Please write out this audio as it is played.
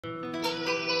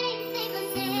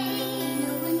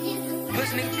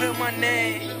Push nigga play with my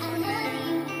name.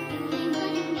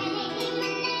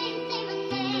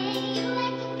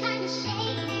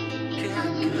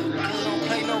 Cause don't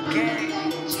play no game.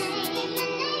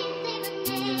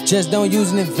 Just don't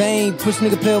use it in vain. Push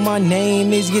nigga play with my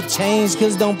name. Niggas get changed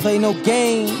cause don't play no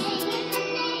game.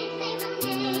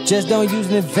 Just don't use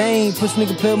it in vain. Push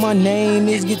nigga play with my name.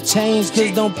 Niggas get changed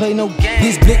cause don't play no game.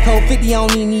 This blick code 50, I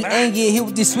don't need any ain't get hit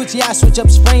with this switch. Yeah, I switch up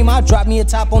his frame. I drop me a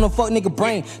top on a fuck nigga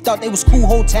brain. Thought they was cool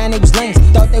whole time, they was lames.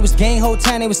 Thought they was gang whole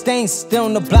time, they was stains. Still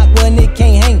on the block where a nigga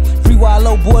can't hang. Free wild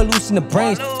low boy loosen the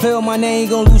brains. Play with my name,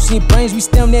 gon' loosen your brains. We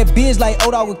stem that biz like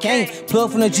old dog with cane.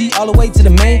 Plug from the G all the way to the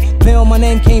main. Play on my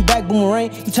name, came back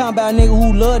boomerang. You talking about a nigga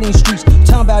who love these streets. You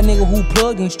talking about a nigga who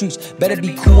plug in the streets. Better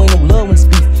be cool, ain't no love when it's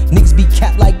beef. Niggas be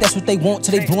capped like that's what they want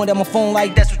till they blowing down my phone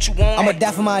like that's what you want. I'ma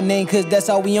die for my name cause that's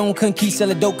all we own. Couldn't keep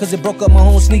selling dope cause it broke up my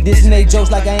home. Sneak this and they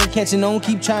jokes like I ain't catching on.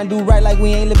 Keep trying to do right like we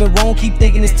ain't living wrong. Keep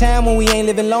thinking it's time when we ain't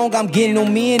living long. I'm getting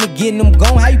them in and getting them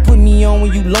gone. How you put me on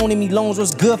when you loaning me loans?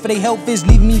 What's good for they health is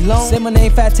leaving me alone. Say my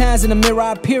name 5 times in the mirror,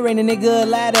 I appear. Ain't a nigga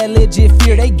alive that legit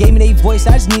fear. They gave me they voice,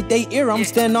 I just need they ear. I'm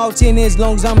standing all 10 as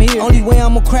long as I'm here. Only way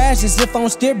I'ma crash is if I don't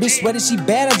steer. Bitch sweater she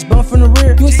bad, I just bump from the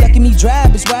rear. You ain't sucking me dry,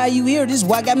 bitch why you here? This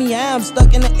why got me high, I'm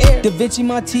stuck in the air. Da Vinci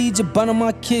my tea, Jabun on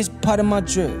my kids, part of my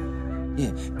drip.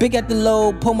 Yeah, big at the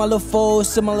low, pull my little fold,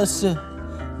 sip my little sip.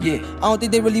 Yeah, I don't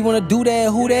think they really wanna do that.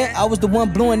 Who that? I was the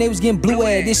one blowing, they was getting blue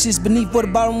at. This shit's beneath for the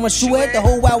bottom of my shoe at. The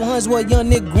whole wild ones where a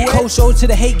young nigga grew at. Cold shoulder to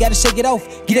the hate, gotta shake it off.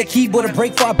 Get that keyboard a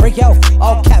break before I break out.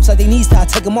 All caps like they knees till I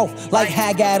take them off. Like how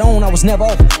I got on, I was never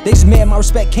off. They just mad my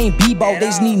respect can't be bought. They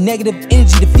just need negative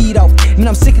energy to feed off. Man,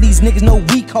 I'm sick of these niggas, no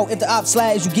weak hoe. If the op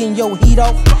slides, you getting your heat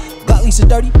off. Glock Lisa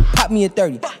 30, pop me a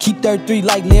 30. Keep 33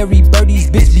 like Larry Bird,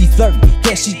 these bitches be flirty.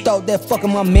 Yeah, she thought that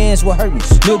fucking my mans would hurt me.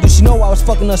 Little do she know I was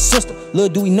fucking her sister. Little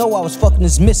do we know I was fucking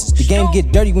his missus. The game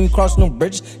get dirty when you cross no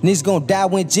bridges. Niggas gon' die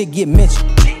when jig get mentioned.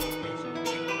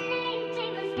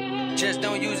 Just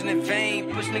don't use it in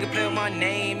vain. Push nigga play with my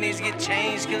name. Niggas get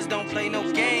changed cause don't play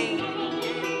no game.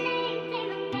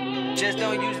 Just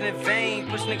don't use it in vain.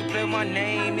 Push nigga play with my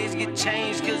name. Niggas get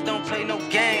changed cause don't play no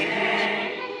game.